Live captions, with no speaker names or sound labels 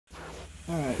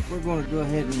Alright, we're going to go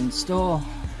ahead and install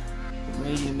the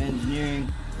Radium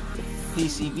Engineering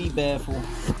PCV baffle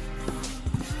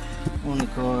on the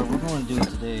car. We're going to do it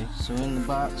today. So in the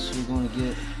box you're going to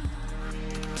get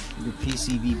your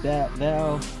PCV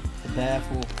valve, the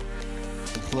baffle,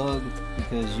 the plug,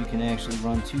 because you can actually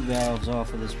run 2 valves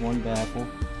off of this one baffle,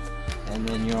 and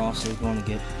then you're also going to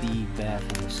get the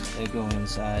baffles that go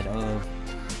inside of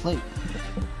the plate.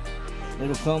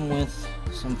 It'll come with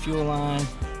some fuel line.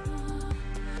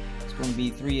 It's going to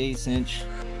be 3/8 inch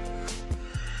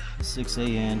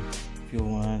 6AN fuel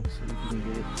line, so you can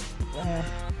get it.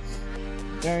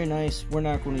 Very nice. We're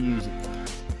not going to use it.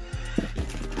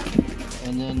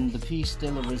 And then the piece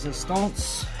de la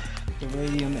resistance, the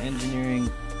Radium Engineering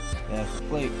baffle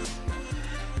plate.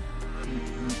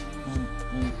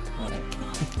 Alright.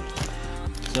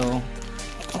 So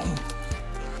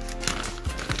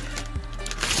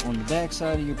on the back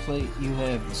side of your plate you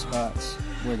have the spots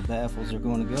where the baffles are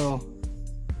going to go.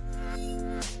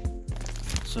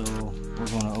 So we're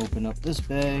going to open up this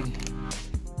bag.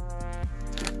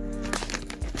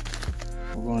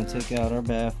 We're going to take out our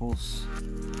baffles,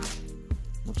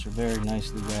 which are very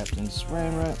nicely wrapped in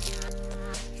saran wrap.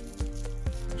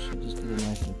 I should just get a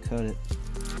knife and cut it.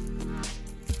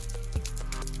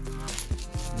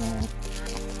 Now,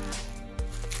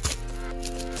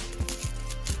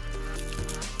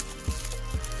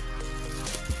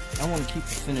 I want to keep the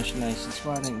finish nice. That's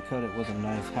why I didn't cut it with a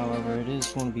knife. However, it is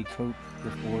going to be coated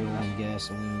with oil and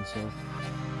gasoline, so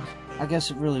I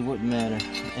guess it really wouldn't matter.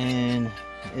 And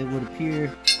it would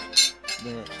appear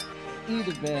that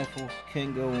either baffle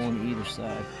can go on either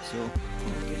side. So I'm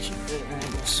gonna get you a better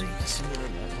angle so you can see what I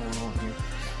got going on here.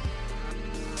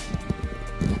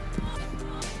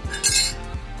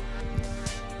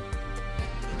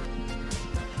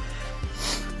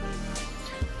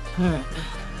 Alright.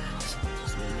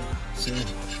 So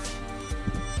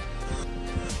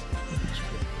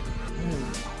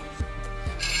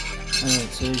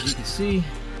alright, so as you can see,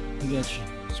 you got your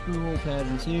screw hole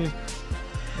patterns here.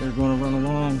 They're going to run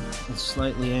along. It's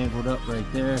slightly angled up right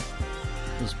there.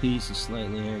 This piece is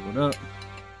slightly angled up.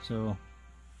 So,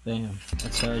 bam,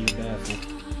 that's how your baffle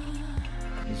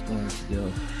is going to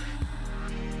go.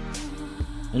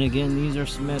 And again, these are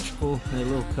symmetrical. That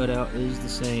little cutout is the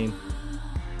same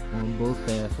on both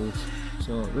baffles.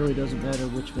 So it really doesn't matter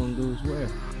which one goes where.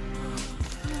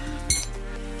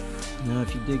 Now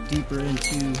if you dig deeper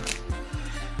into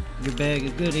your bag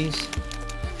of goodies,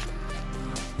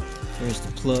 there's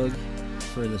the plug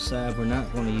for the side we're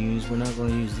not going to use. We're not going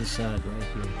to use this side right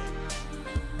here.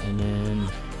 And then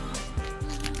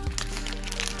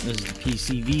this is the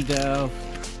PCV valve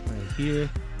right here.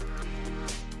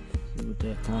 See what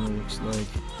that kind of looks like.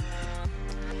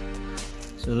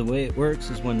 So the way it works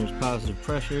is when there's positive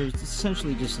pressure, it's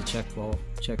essentially just a check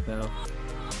valve.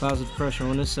 Positive pressure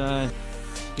on this side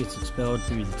gets expelled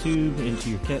through the tube into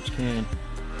your catch can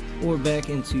or back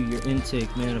into your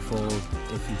intake manifold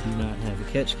if you do not have a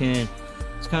catch can.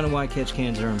 It's kind of why catch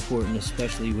cans are important,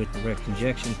 especially with direct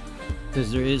injection,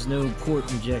 because there is no port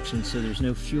injection, so there's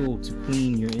no fuel to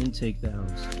clean your intake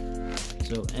valves.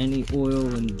 So any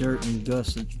oil and dirt and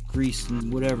gust and grease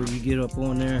and whatever you get up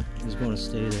on there is going to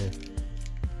stay there.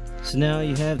 So now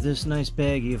you have this nice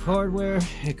baggie of hardware.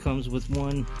 It comes with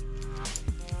one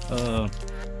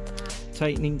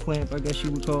tightening clamp, I guess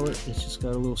you would call it. It's just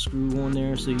got a little screw on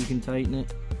there so you can tighten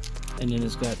it, and then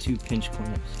it's got 2 pinch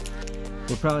clamps.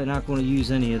 We're probably not going to use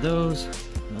any of those,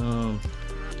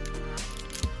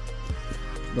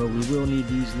 but we will need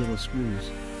these little screws.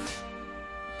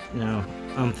 Now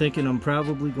I'm thinking I'm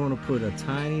probably going to put a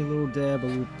tiny little dab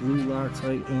of blue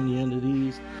Loctite on the end of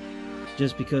these,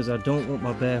 just because I don't want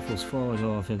my baffles falling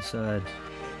off inside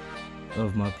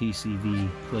of my PCV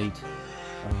plate.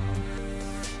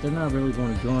 They're not really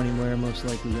going to go anywhere, most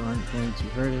likely aren't going to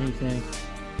hurt anything,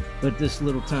 but this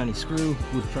little tiny screw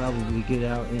would probably get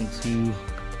out into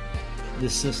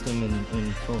this system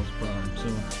and cause problems. So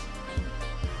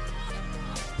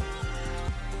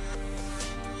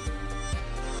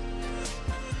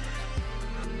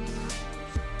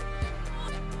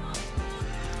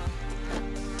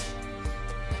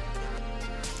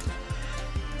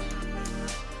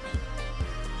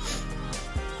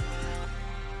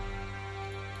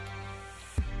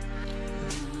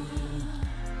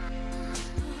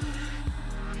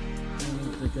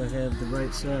I think I have the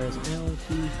right size Allen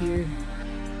key here,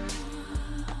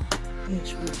 which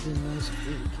would have been nice if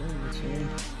we could turn.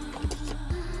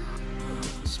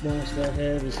 The smallest I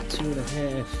have is a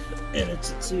 2.5, and it's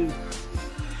a 2.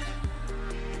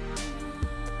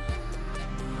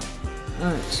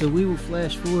 Alright, so we will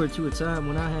flash forward to a time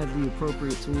when I have the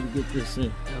appropriate tool to get this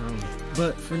in.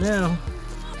 But for now,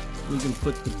 we can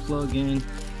put the plug in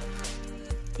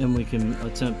and we can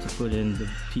attempt to put in the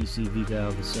PCV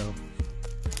valve itself.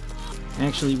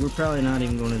 Actually, we're probably not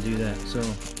even going to do that. So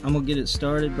I'm going to get it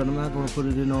started, but I'm not going to put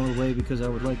it in all the way because I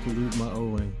would like to lube my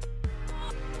O-ring,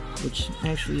 which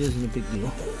actually isn't a big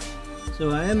deal.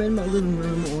 So I am in my living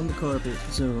room on the carpet,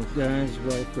 so guys,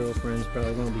 wife, girlfriend's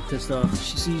probably going to be pissed off if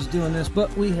she sees doing this,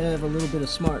 but we have a little bit of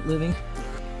Smart Living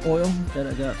oil that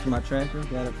I got from my tractor,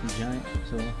 got it from Giant,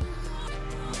 so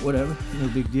whatever, no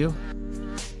big deal.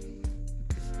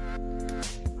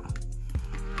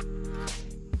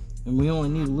 And we only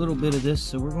need a little bit of this,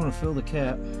 so we're going to fill the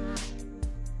cap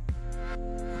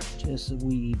just a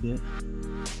wee bit.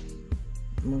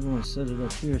 And we're going to set it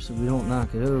up here so we don't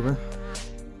knock it over.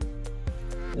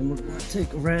 Then we're going to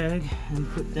take a rag and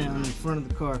put down in front of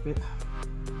the carpet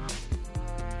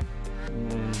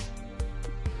and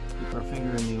keep our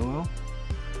finger in the oil.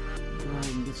 Go ahead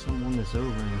and get some on this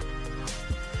O-ring.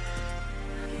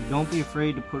 Don't be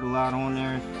afraid to put a lot on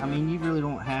there. I mean, you really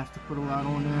don't have to put a lot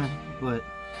on there, but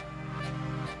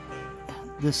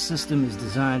this system is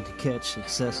designed to catch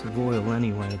excessive oil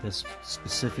anyway. That's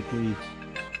specifically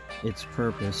its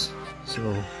purpose.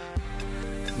 So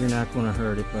you're not going to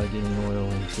hurt it by getting oil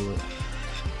into it.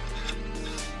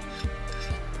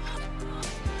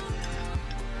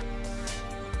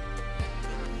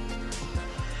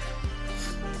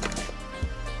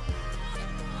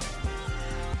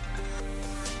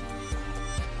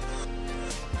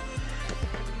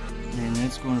 And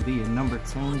that's going to be a number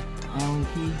 10 Allen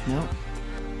key. Nope.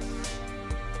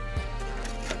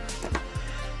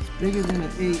 It's bigger than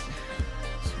an 8,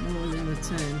 smaller than a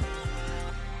 10.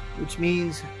 Which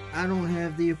means I don't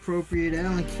have the appropriate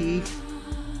Allen key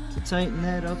to tighten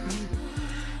that up either.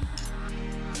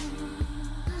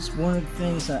 It's one of the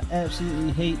things I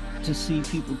absolutely hate to see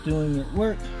people doing at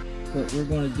work, but we're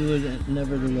going to do it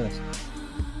nevertheless.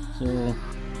 So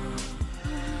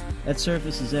that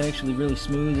surface is actually really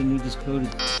smooth and we just coated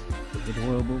it with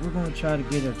oil, but we're going to try to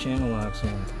get our channel locks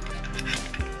on.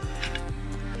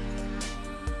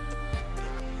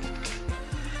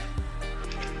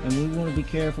 And we want to be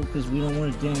careful because we don't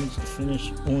want to damage the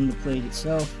finish on the plate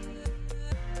itself.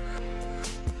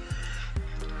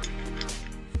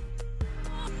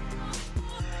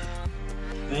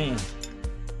 Bam.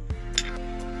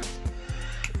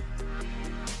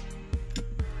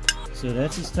 So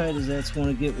that's as tight as that's going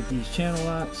to get with these channel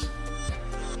locks.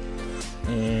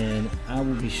 And I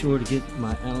will be sure to get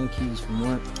my Allen keys from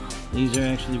work. These are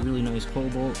actually really nice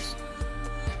Cobalts.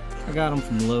 I got them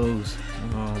from Lowe's.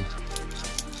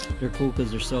 They're cool because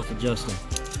they're self-adjusting.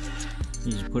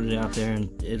 You just put it out there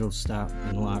and it'll stop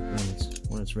and lock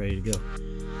when it's ready to go.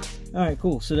 Alright,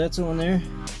 cool. So that's on there.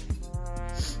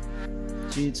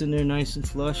 See, it's in there nice and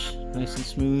flush, nice and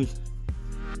smooth.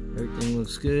 Everything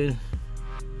looks good.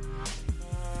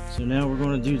 So now we're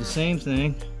going to do the same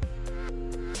thing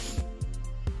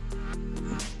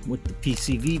with the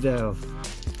PCV valve.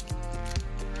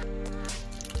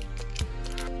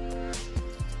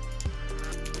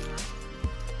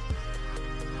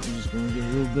 Going to get a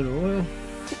little bit of oil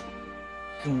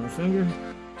on our finger,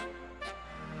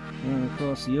 run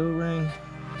across the O-ring.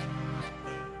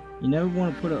 You never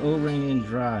want to put an O-ring in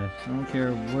dry. I don't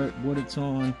care what it's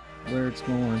on, where it's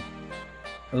going.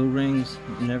 O-rings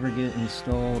never get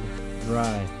installed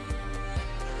dry.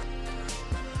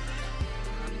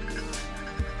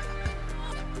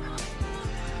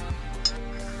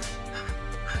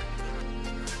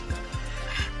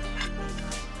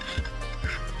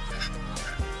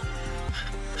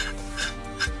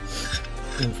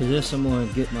 And for this, I'm going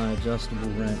to get my adjustable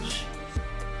wrench,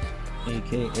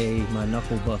 aka my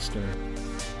knuckle buster.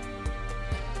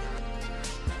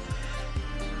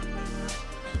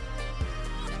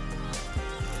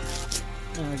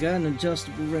 Now, I got an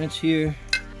adjustable wrench here,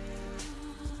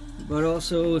 but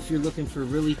also if you're looking for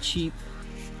really cheap,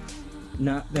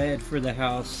 not bad for the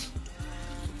house,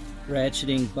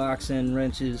 ratcheting box end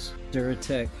wrenches, T.E.CH,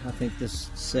 I think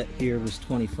this set here was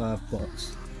 25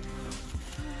 bucks.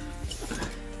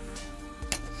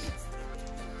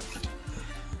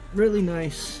 Really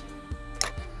nice,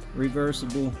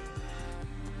 reversible.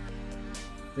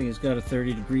 I think it's got a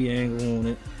 30-degree angle on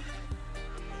it.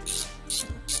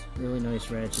 Really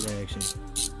nice ratchet action.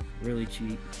 Really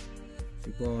cheap. If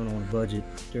you're balling on a budget,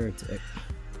 T.E.CH.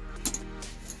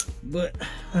 But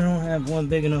I don't have one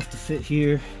big enough to fit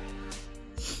here.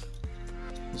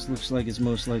 This looks like it's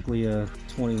most likely a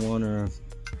 21 or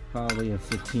probably a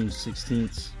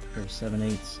 15/16 or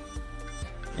 7/8.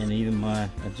 And even my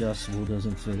adjustable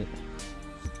doesn't fit it.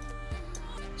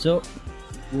 So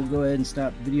we'll go ahead and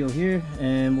stop the video here,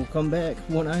 and we'll come back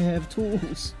when I have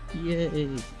tools.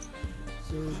 Yay!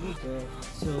 So we're back.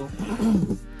 So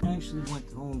I actually went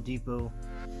to Home Depot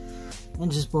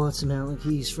and just bought some Allen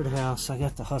keys for the house. I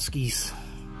got the Huskies.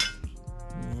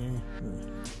 Yeah,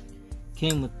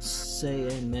 came with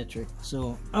say and metric,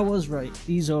 so I was right.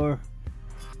 These are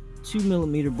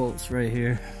 2mm bolts right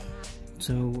here.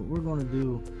 So what we're going to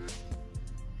do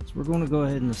is we're going to go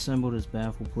ahead and assemble this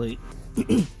baffle plate.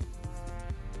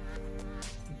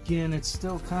 Again, it's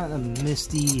still kind of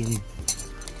misty and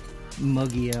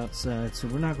muggy outside, so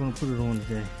we're not going to put it on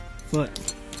today,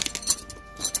 but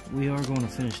we are going to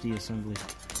finish the assembly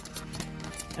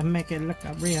and make it look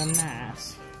real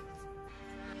nice.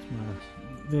 It's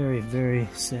my very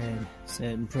sad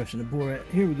impression of Borat.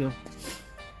 Here we go.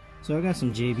 So I got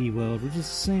some JB Weld, which is the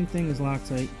same thing as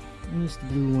Loctite, and it's the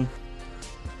blue one.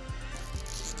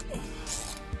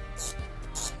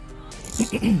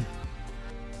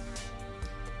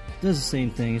 Does the same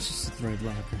thing, it's just a thread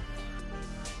locker.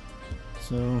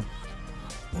 So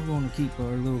we're going to keep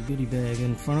our little goodie bag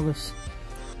in front of us.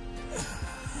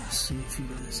 Let's see if you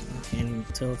guys, I can't even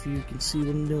tell if you can see what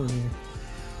I'm doing here.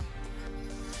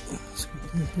 Let's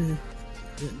go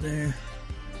get there,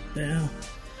 down.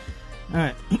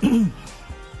 Alright.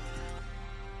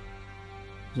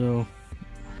 So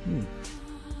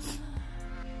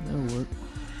that'll work.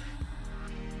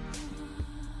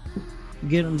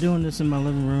 Again, I'm doing this in my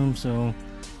living room, so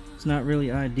it's not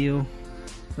really ideal,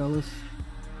 fellas,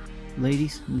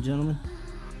 ladies and gentlemen,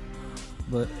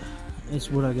 but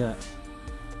it's what I got.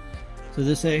 So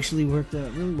this actually worked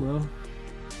out really well.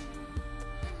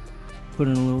 Put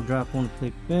in a little drop on the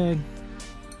paper bag,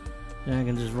 then I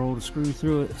can just roll the screw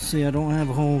through it. See, I don't have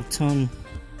a whole ton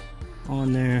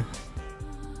on there.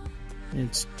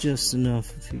 It's just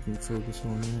enough, if you can focus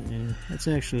on that. And that's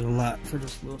actually a lot for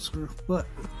this little screw, but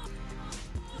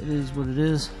it is what it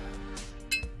is.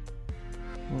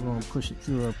 We're going to push it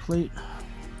through our plate,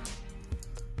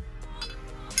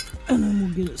 and then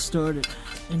we'll get it started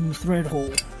in the thread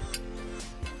hole.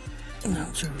 And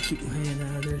I'll try to keep my hand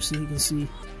out of there so you can see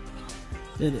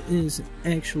that it is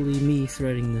actually me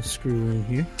threading this screw in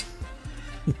here.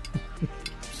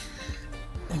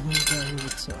 And we got a little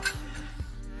tough.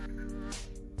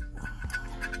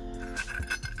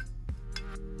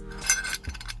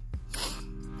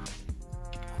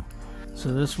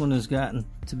 So this one has gotten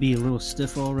to be a little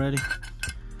stiff already,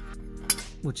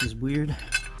 which is weird.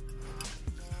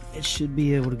 It should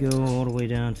be able to go all the way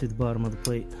down to the bottom of the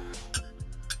plate.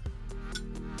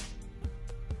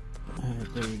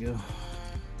 Alright, there we go.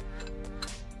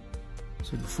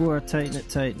 So before I tighten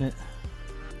it, I'm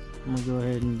going to go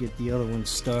ahead and get the other one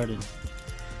started.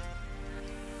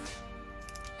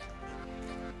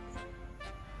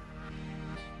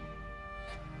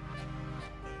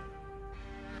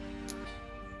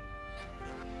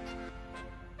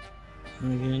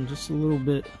 And again, just a little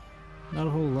bit, not a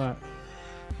whole lot,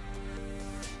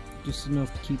 just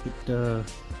enough to keep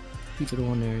it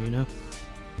on there, you know.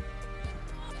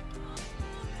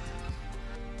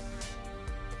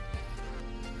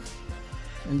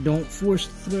 And don't force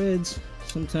the threads.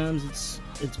 Sometimes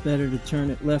it's better to turn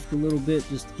it left a little bit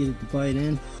just to get it to bite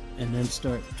in, and then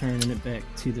start turning it back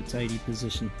to the tighty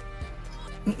position.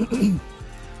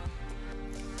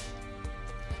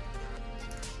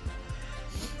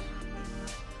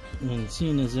 And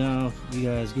seeing as how you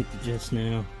guys get the gist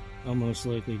now, I'll most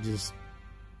likely just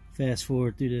fast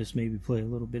forward through this, maybe play a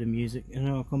little bit of music, and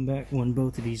I'll come back when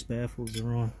both of these baffles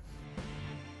are on.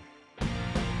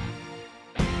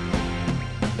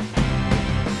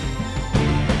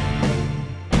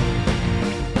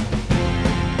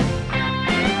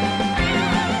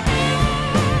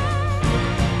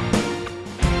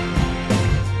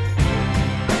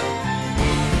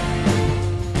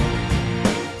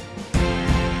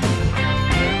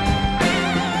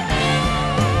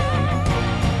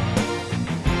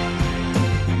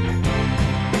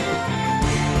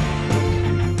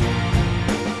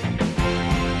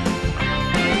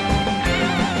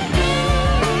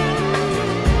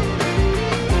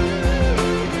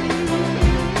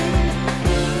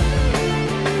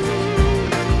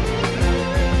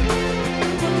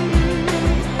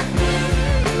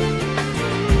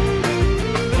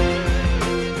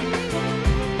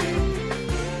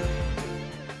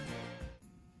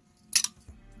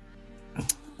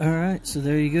 Alright, so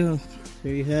there you go.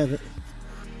 There you have it.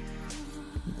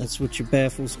 That's what your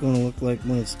baffle's going to look like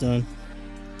when it's done.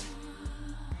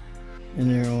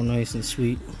 And they're all nice and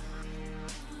sweet.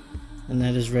 And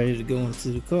that is ready to go into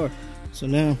the car. So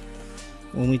now,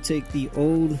 when we take the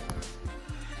old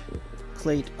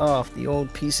plate off, the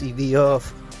old PCV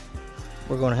off,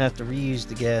 we're going to have to reuse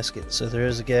the gasket. So there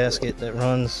is a gasket that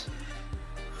runs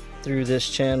through this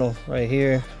channel right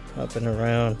here, up and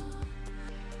around,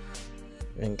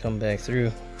 and come back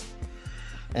through.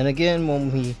 And again,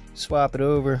 when we swap it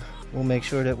over, we'll make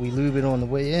sure that we lube it on the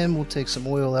way in. We'll take some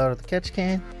oil out of the catch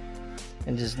can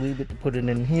and just lube it to put it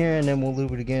in here, and then we'll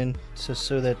lube it again just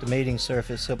so that the mating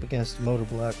surface up against the motor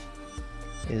block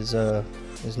is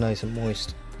nice and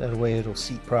moist. That way it'll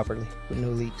seat properly with no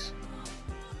leaks.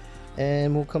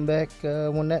 And we'll come back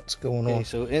when that's going on.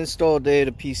 So install day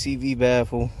of the PCV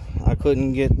baffle. I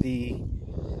couldn't get the,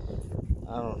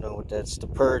 I don't know what that's, the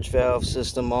purge valve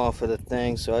system off of the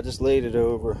thing, so I just laid it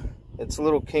over. It's a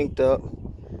little kinked up,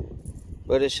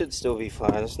 but it should still be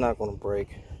fine. It's not going to break.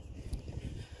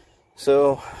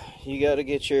 So you got to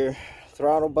get your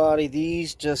throttle body.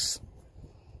 These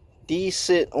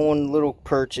sit on little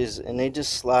perches and they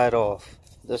just slide off.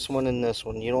 This one and this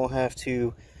one. You don't have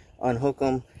to unhook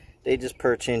them. They just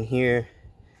perch in here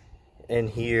and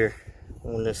here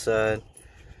on this side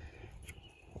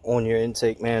on your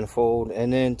intake manifold.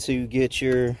 And then to get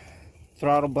your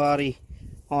throttle body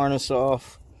harness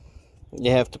off, you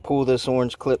have to pull this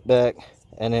orange clip back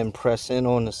and then press in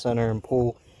on the center and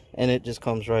pull, and it just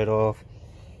comes right off.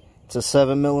 It's a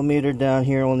 7mm down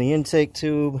here on the intake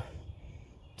tube,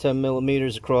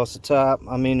 10mm across the top.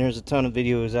 I mean, there's a ton of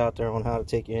videos out there on how to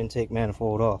take your intake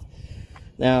manifold off.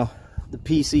 Now, the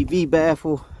PCV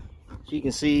baffle, as you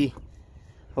can see,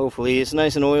 hopefully it's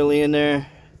nice and oily in there.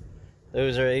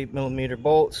 Those are 8mm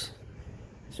bolts.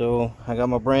 So I got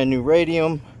my brand new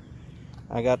Radium.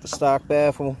 I got the stock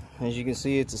baffle. As you can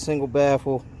see, it's a single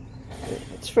baffle.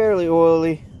 It's fairly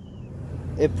oily.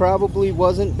 It probably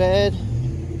wasn't bad.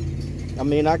 I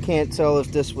mean, I can't tell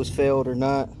if this was failed or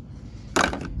not.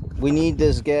 We need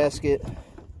this gasket,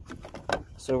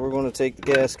 so we're going to take the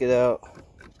gasket out,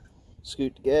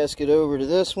 scoot the gasket over to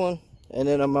this one, and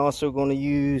then I'm also going to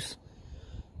use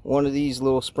one of these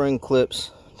little spring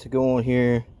clips to go on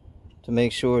here to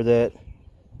make sure that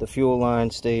the fuel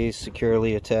line stays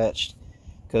securely attached,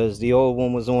 because the old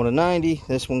one was on a 90.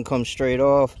 This one comes straight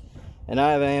off, and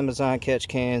I have an Amazon catch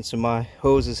can, so my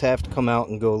hoses have to come out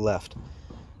and go left.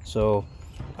 So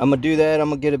I'm gonna do that. I'm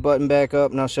gonna get it buttoned back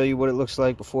up, and I'll show you what it looks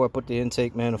like before I put the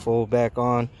intake manifold back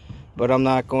on. But I'm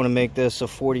not going to make this a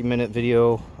 40-minute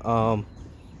video.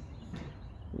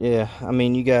 Yeah, I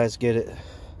mean, you guys get it.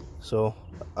 So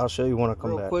I'll show you when I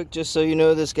come back. Real quick, just so you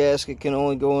know, this gasket can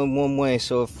only go in one way.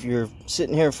 So if you're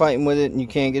sitting here fighting with it and you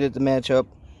can't get it to match up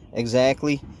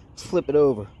exactly, flip it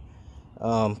over,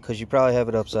 because you probably have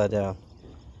it upside down.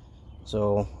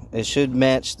 So it should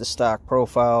match the stock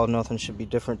profile. Nothing should be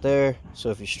different there. So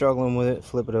if you're struggling with it,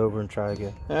 flip it over and try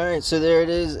again. All right, so there it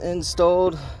is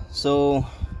installed. So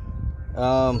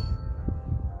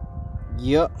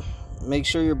yep, make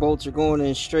sure your bolts are going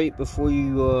in straight before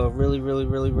you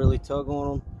really tug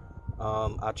on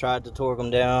them. I tried to torque them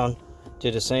down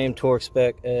to the same torque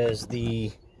spec as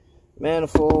the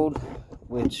manifold,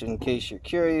 which, in case you're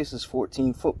curious, is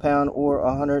 14 foot-pound or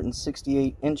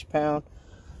 168 inch-pound.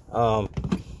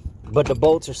 But the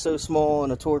bolts are so small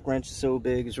and the torque wrench is so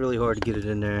big, it's really hard to get it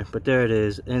in there. But there it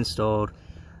is, installed.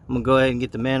 I'm gonna go ahead and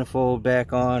get the manifold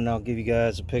back on, and I'll give you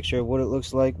guys a picture of what it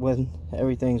looks like when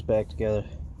everything's back together.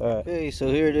 Alright, okay, so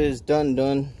here it is,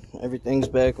 done. Everything's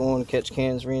back on, catch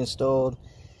can's reinstalled.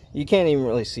 You can't even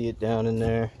really see it down in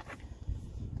there.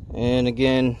 And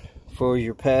again, for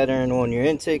your pattern on your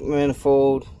intake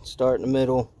manifold, start in the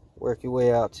middle, work your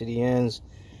way out to the ends,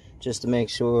 just to make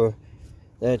sure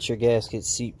that your gaskets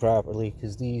seat properly,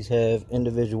 because these have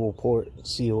individual port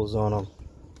seals on them.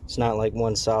 It's not like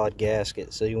one solid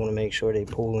gasket, so you want to make sure they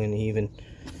pull in even.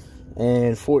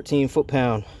 And 14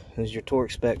 foot-pound is your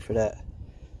torque spec for that.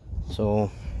 So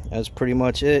that's pretty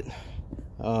much it.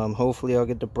 Hopefully I'll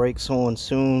get the brakes on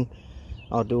soon.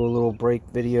 I'll do a little brake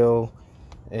video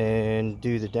and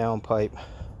do the downpipe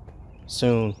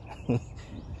soon. As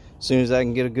soon as I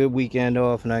can get a good weekend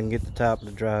off and I can get the top of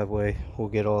the driveway, we'll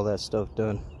get all that stuff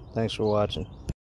done. Thanks for watching.